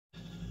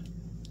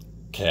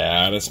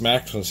Catus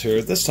Maximus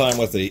here, this time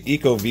with the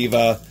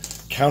Viva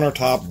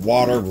countertop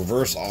water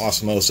reverse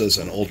osmosis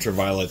and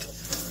ultraviolet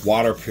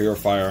water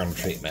purifier and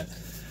treatment.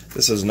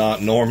 This is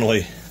not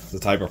normally the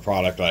type of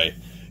product I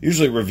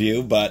usually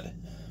review, but I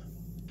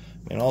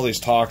mean, all these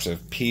talks of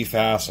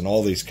PFAS and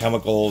all these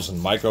chemicals and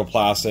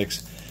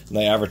microplastics, and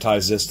they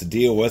advertise this to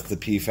deal with the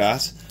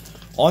PFAS.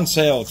 On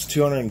sale, it's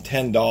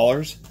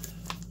 $210.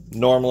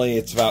 Normally,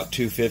 it's about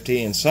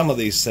 $250, and some of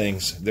these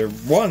things, they're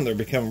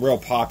become real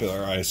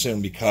popular, I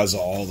assume, because of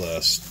all the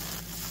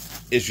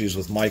issues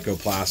with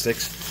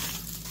microplastics.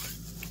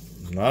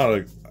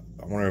 I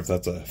wonder if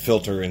that's a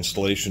filter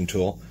installation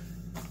tool.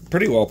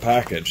 Pretty well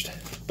packaged,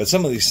 but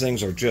some of these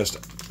things are just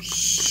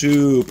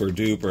super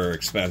duper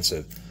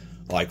expensive,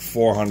 like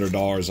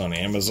 $400 on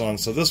Amazon.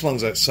 So this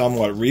one's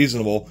somewhat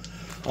reasonable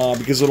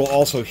because it'll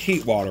also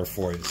heat water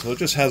for you. So it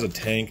just has a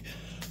tank.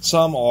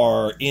 Some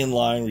are in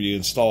line where you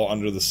install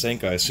under the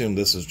sink. I assume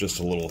this is just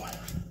a little,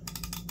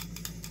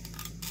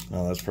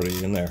 oh, that's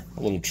pretty in there,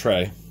 a little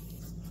tray.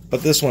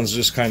 But this one's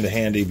just kind of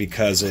handy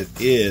because it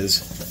is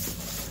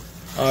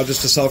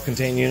just a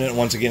self-contained unit. And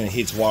once again, it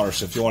heats water.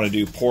 So if you want to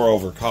do pour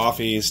over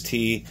coffees,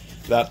 tea,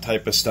 that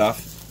type of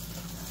stuff,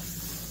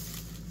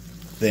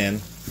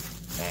 then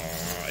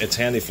it's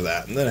handy for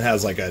that. And then it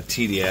has like a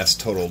TDS,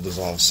 total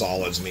dissolved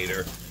solids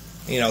meter.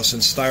 You know,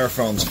 since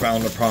styrofoam's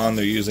frowned upon,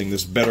 they're using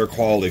this better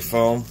quality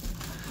foam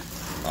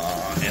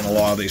in a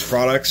lot of these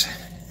products,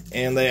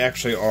 and they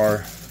actually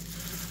are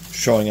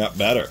showing up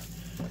better.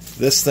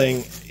 This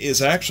thing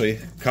is actually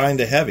kind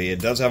of heavy. It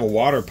does have a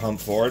water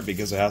pump for it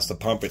because it has to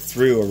pump it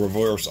through a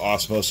reverse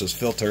osmosis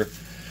filter.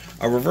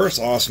 A reverse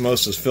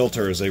osmosis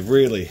filter is a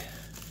really,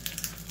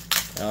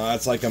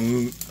 it's like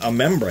a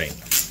membrane,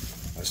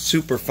 a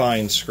super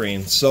fine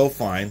screen, so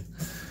fine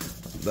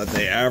that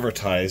they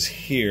advertise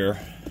here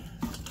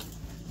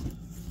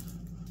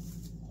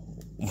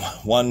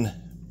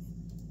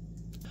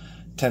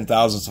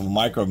 1/10,000th of a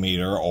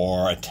micrometer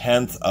or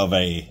 1/10 of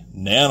a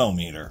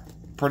nanometer.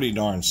 Pretty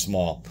darn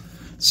small.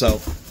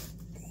 So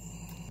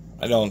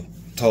I don't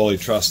totally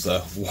trust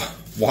the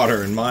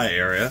water in my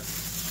area.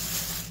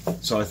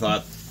 So I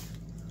thought,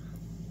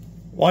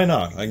 why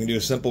not? I can do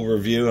a simple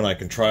review and I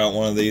can try out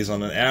one of these.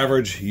 On an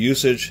average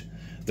usage,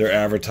 they're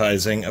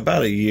advertising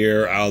about a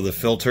year out of the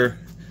filter.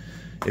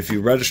 If you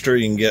register,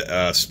 you can get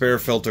a spare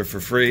filter for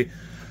free.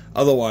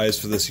 Otherwise,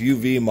 for this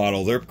UV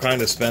model, they're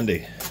kind of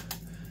spendy.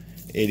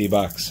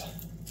 $80.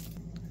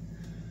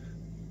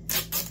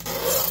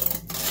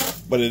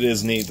 But it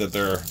is neat that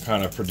they're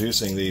kind of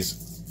producing these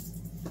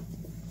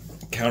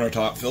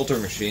countertop filter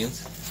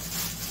machines.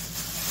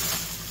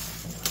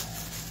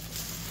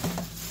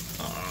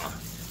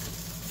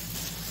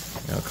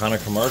 You know, kind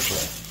of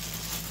commercially.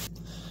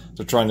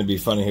 They're trying to be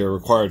funny here.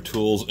 Required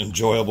tools,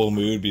 enjoyable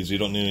mood, because you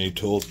don't need any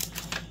tools.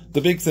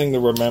 The big thing to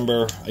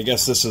remember, I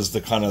guess this is the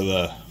kind of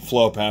the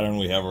flow pattern.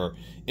 We have our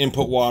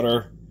input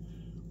water,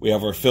 we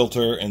have our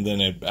filter, and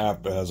then it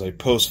has a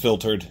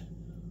post-filtered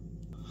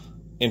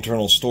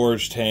internal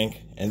storage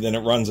tank, and then it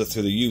runs it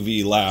through the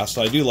UV last.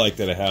 I do like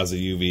that it has the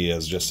UV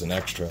as just an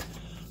extra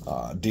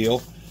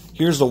deal.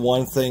 Here's the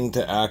one thing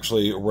to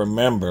actually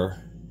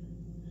remember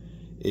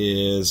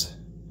is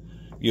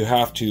you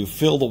have to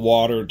fill the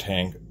water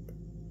tank.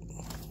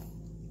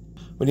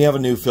 When you have a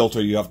new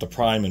filter, you have to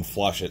prime and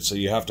flush it. So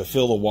you have to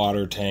fill the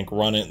water tank,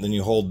 run it, and then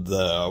you hold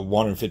the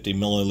 150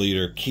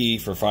 milliliter key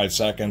for 5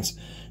 seconds,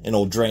 and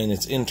it'll drain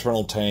its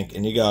internal tank,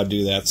 and you got to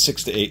do that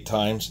 6 to 8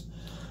 times.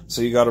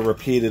 So you got to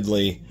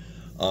repeatedly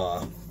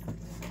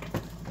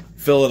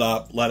fill it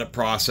up, let it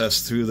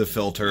process through the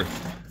filter,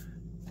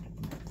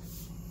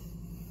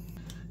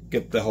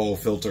 get the whole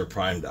filter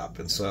primed up.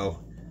 And so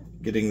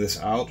getting this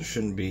out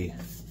shouldn't be,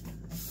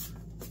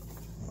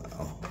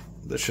 well,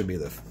 this should be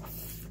the,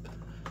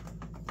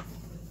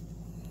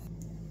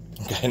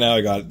 okay, now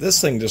I got it. This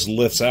thing just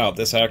lifts out.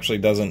 This actually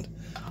doesn't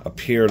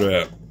appear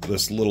to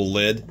this little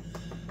lid.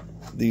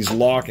 These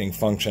locking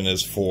function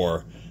is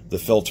for the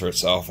filter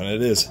itself,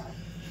 and it's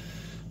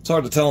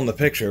hard to tell in the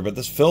picture, but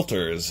this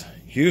filter is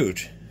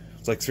huge.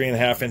 It's like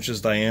 3.5 inches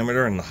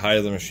diameter, and the height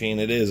of the machine,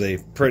 it is a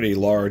pretty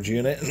large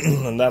unit.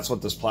 And that's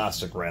what this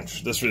plastic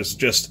wrench, this is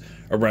just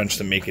a wrench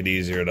to make it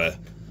easier to,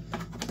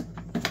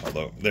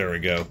 although, there we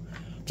go,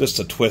 just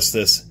to twist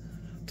this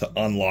to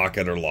unlock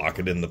it or lock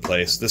it into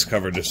place. This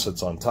cover just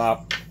sits on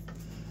top.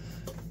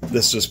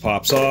 This just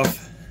pops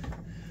off.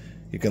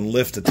 You can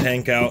lift the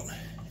tank out,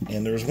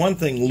 and there's one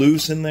thing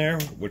loose in there,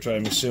 which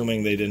I'm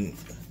assuming they didn't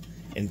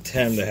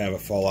intend to have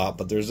it fall out,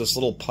 but there's this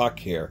little puck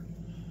here.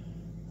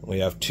 We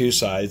have 2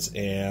 sides,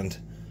 and,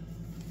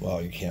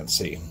 well, you can't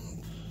see.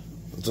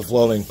 It's a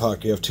floating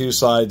puck. You have 2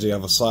 sides. You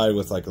have a side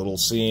with like a little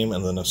seam,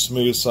 and then a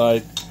smooth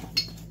side.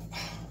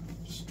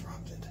 Just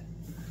dropped it.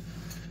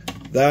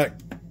 That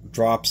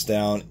drops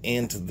down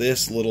into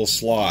this little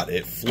slot.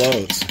 It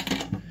floats,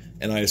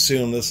 and I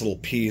assume this little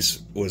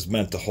piece was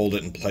meant to hold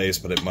it in place,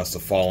 but it must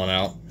have fallen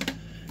out,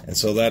 and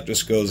so that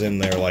just goes in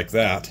there like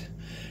that.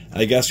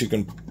 I guess you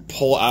can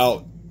pull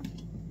out,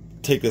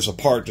 take this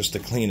apart just to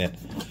clean it.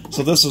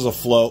 So this is a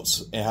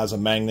float. It has a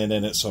magnet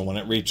in it, so when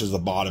it reaches the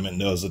bottom, it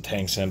knows the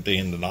tank's empty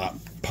and to not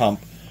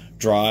pump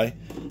dry.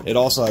 It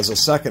also has a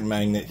second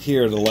magnet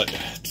here to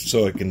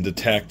so it can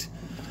detect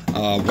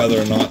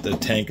whether or not the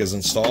tank is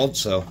installed.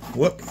 So,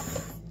 whoop,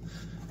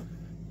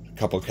 a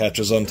couple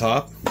catches on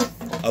top.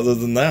 Other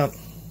than that,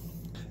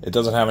 it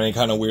doesn't have any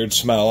kind of weird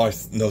smell. I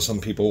know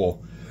some people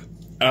will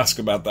ask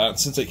about that.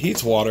 Since it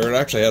heats water, it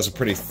actually has a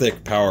pretty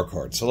thick power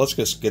cord. So let's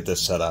just get this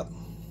set up.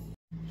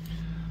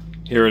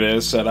 Here it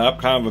is set up,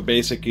 kind of a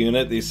basic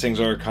unit. These things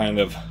are kind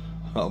of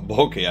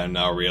bulky, I'm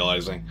now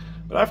realizing.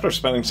 But after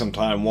spending some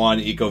time, one,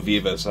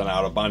 Viva sent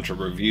out a bunch of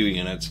review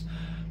units.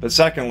 But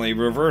secondly,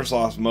 reverse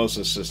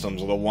osmosis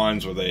systems are the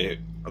ones where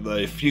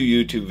the few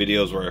YouTube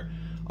videos where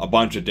a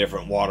bunch of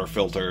different water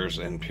filters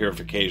and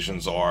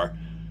purifications are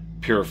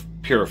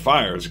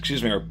purifiers,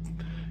 are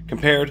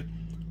compared.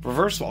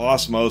 Reverse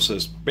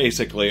osmosis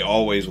basically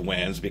always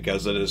wins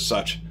because it is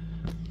such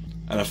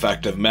an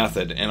effective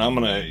method.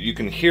 And you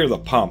can hear the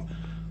pump.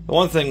 The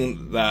one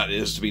thing that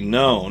is to be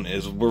known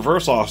is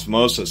reverse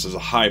osmosis is a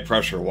high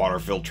pressure water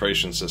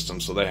filtration system,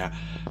 so it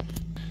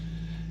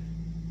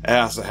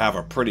has to have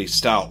a pretty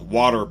stout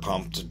water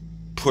pump to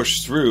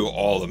push through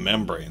all the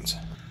membranes.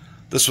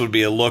 This would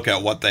be a look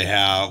at what they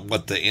have,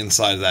 what the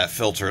inside of that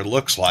filter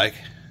looks like.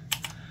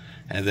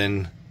 And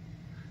then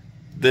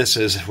this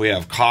is, we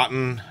have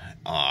cotton,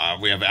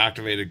 we have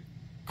activated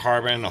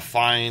carbon, a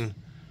fine,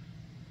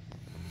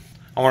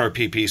 I wonder if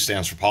PP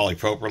stands for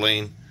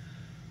polypropylene.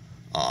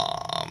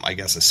 I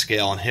guess a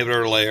scale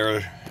inhibitor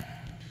layer,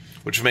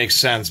 which makes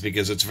sense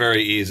because it's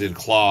very easy to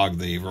clog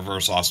the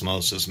reverse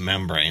osmosis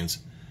membranes.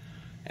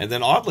 And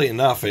then oddly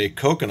enough, a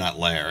coconut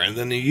layer, and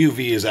then the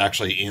UV is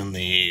actually in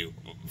the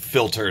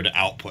filtered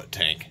output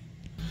tank.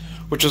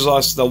 Which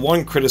is the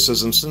one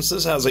criticism, since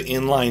this has an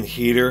inline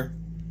heater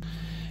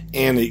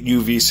and it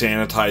UV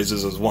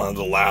sanitizes as one of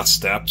the last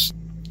steps.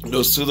 It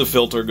goes through the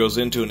filter, goes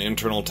into an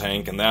internal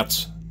tank, and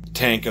that's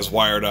tank is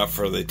wired up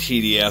for the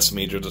TDS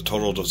meter, the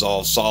total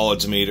dissolved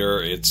solids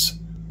meter. It's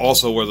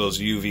also where those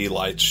UV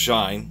lights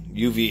shine,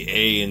 UV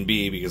A and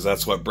B, because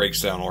that's what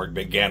breaks down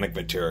organic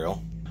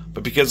material.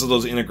 But because of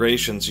those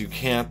integrations, you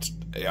can't,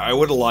 I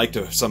would have liked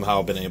to have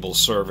somehow been able to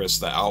service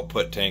the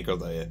output tank or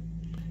the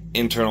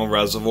internal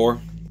reservoir.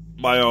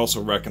 But I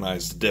also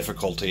recognize the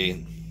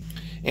difficulty.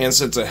 And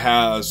since it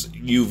has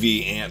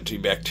UV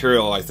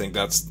antibacterial, I think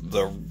that's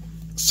the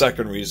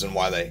second reason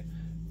why they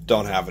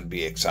don't have it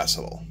be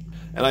accessible.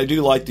 And I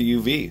do like the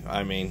UV.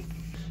 I mean,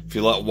 if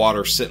you let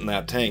water sit in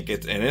that tank,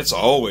 and it's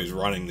always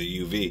running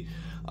the UV.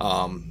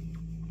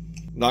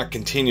 Not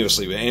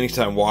continuously, but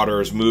anytime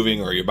water is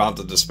moving or you're about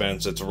to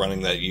dispense, it's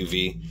running that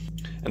UV.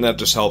 And that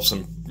just helps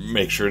them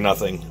make sure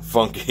nothing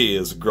funky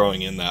is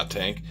growing in that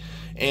tank.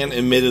 And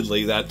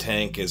admittedly, that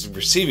tank is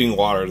receiving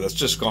water that's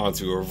just gone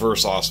through a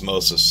reverse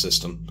osmosis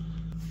system.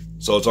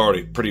 So it's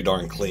already pretty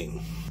darn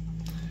clean.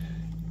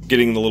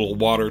 Getting the little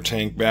water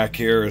tank back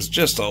here is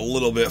just a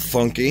little bit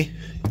funky.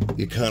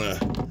 You kind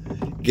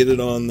of get it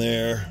on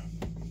there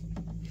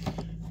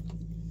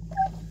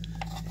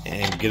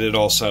and get it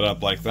all set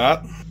up like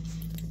that.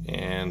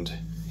 And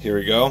here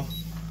we go.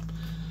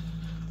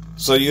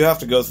 So you have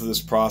to go through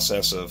this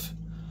process of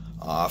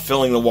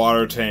filling the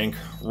water tank,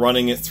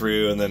 running it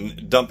through, and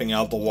then dumping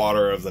out the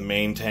water of the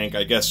main tank,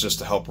 I guess just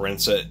to help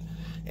rinse it.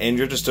 And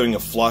you're just doing a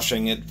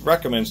flushing. It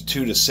recommends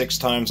 2 to 6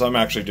 times. I'm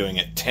actually doing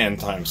it 10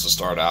 times to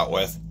start out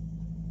with.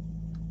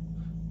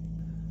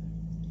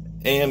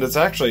 And it's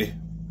actually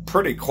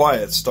pretty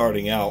quiet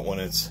starting out when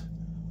it's...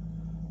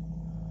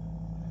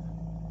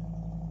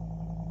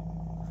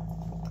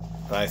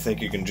 I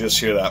think you can just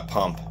hear that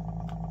pump.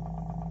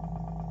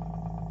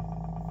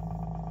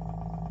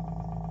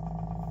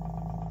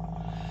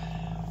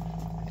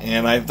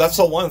 And that's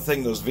the one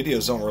thing those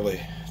videos don't really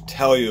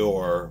tell you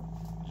or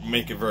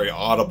make it very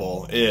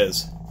audible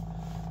is...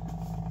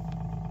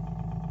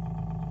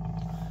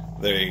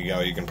 There you go,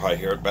 you can probably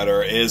hear it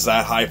better, is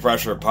that high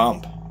pressure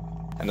pump.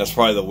 And that's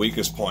probably the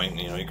weakest point.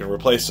 You know, you can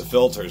replace the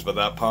filters, but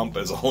that pump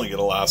is only going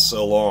to last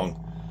so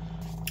long.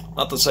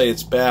 Not to say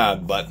it's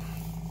bad, but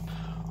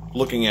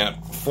looking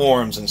at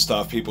forums and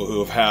stuff, people who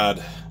have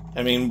had,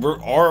 I mean,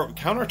 our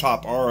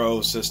countertop RO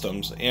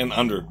systems and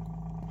under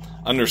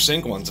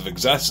sink ones have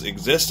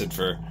existed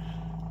for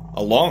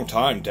a long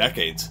time,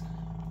 decades.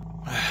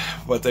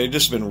 But they've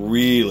just been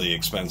really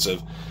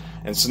expensive.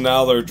 And so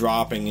now they're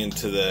dropping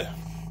into the,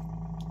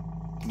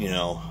 you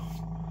know,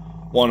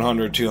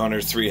 $100,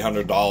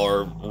 $200,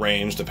 $300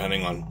 range,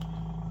 depending on,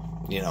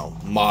 you know,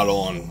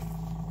 model and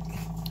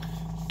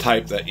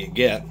type that you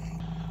get.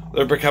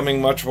 They're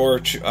becoming much more,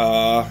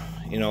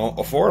 you know,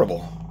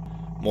 affordable.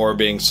 More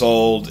being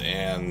sold,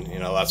 and, you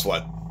know, that's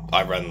what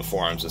I've read in the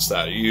forums. It's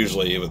that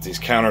usually with these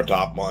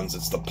countertop ones,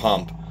 it's the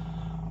pump.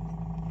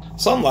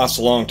 Some last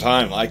a long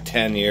time, like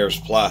 10 years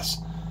plus,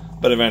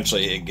 but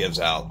eventually it gives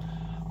out.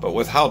 But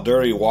with how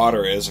dirty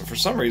water is, and for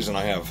some reason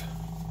I have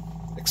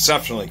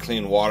exceptionally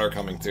clean water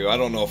coming through. I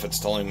don't know if it's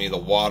telling me the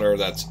water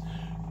that's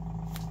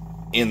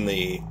in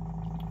the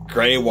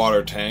gray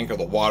water tank or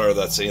the water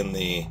that's in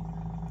the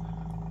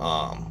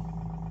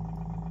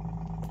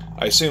I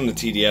I assume the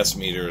TDS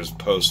meter is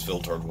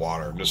post-filtered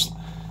water, just,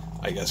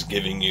 I guess,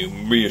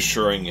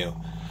 reassuring you.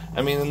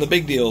 I mean, and the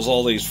big deal is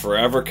all these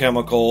forever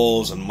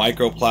chemicals and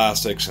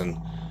microplastics and,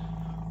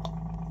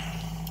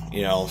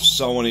 you know,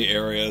 so many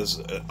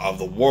areas of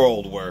the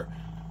world where,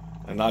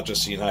 and not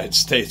just the United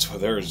States, where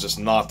there is just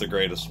not the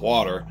greatest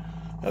water.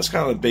 That's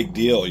kind of a big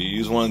deal. You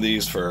use one of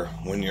these for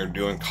when you're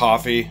doing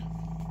coffee,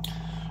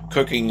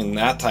 cooking, and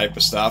that type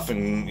of stuff,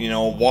 and, you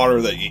know,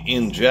 water that you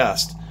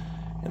ingest,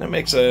 and it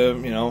makes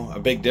a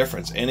big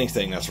difference.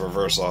 Anything that's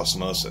reverse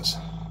osmosis.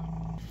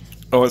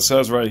 Oh, it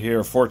says right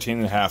here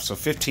 14.5, so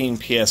 15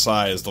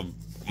 psi is the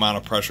amount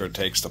of pressure it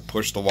takes to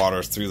push the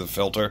water through the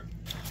filter.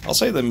 I'll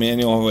say the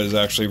manual was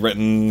actually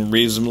written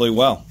reasonably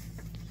well.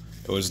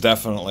 It was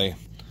definitely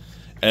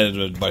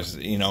edited by,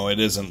 you know, it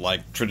isn't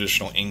like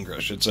traditional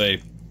English. It's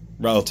a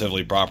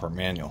relatively proper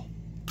manual.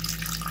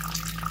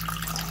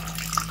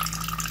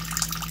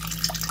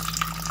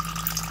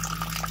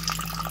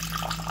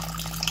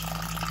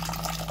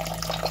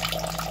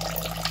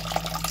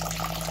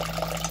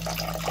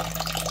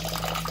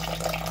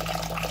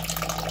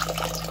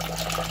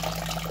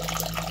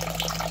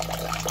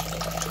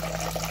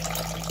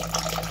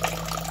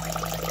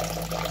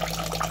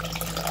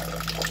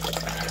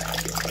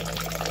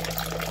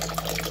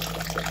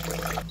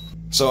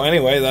 So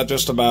anyway, that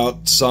just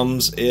about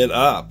sums it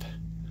up.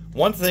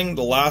 One thing,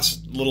 the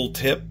last little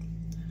tip,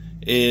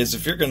 is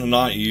if you're going to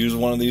not use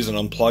one of these and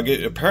unplug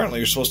it, apparently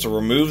you're supposed to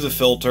remove the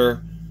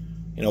filter,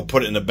 you know,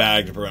 put it in a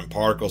bag to prevent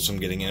particles from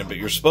getting in it, but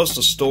you're supposed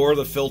to store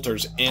the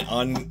filters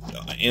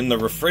in the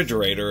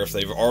refrigerator if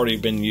they've already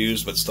been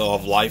used but still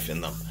have life in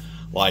them.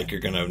 Like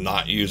you're going to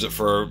not use it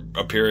for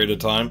a period of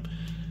time.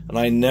 And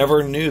I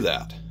never knew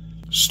that.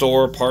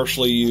 Store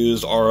partially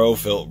used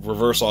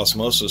reverse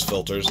osmosis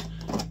filters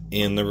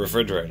in the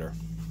refrigerator.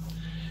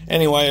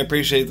 Anyway, I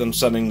appreciate them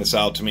sending this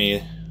out to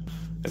me.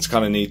 It's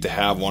kind of neat to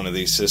have one of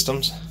these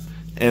systems.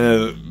 And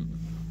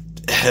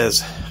it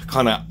has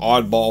kind of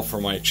oddball for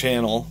my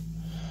channel,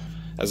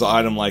 as an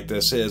item like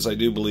this is. I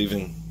do believe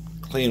in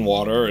clean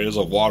water. It is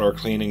a water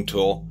cleaning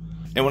tool.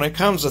 And when it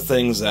comes to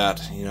things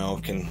that, you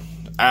know, can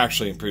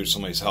actually improve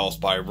somebody's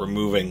health by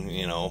removing,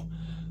 you know,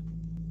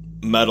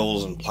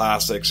 metals and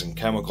plastics and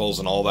chemicals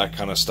and all that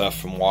kind of stuff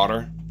from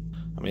water,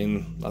 I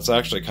mean, that's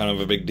actually kind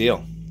of a big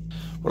deal.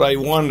 What I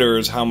wonder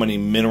is how many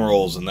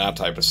minerals and that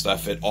type of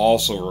stuff it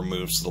also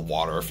removes to the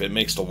water, if it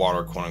makes the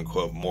water,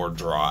 quote-unquote, more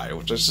dry,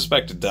 which I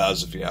suspect it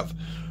does. If you have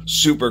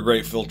super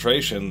great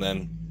filtration,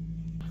 then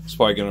it's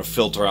probably going to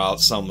filter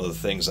out some of the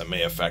things that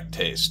may affect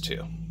taste,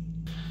 too.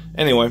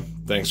 Anyway,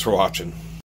 thanks for watching.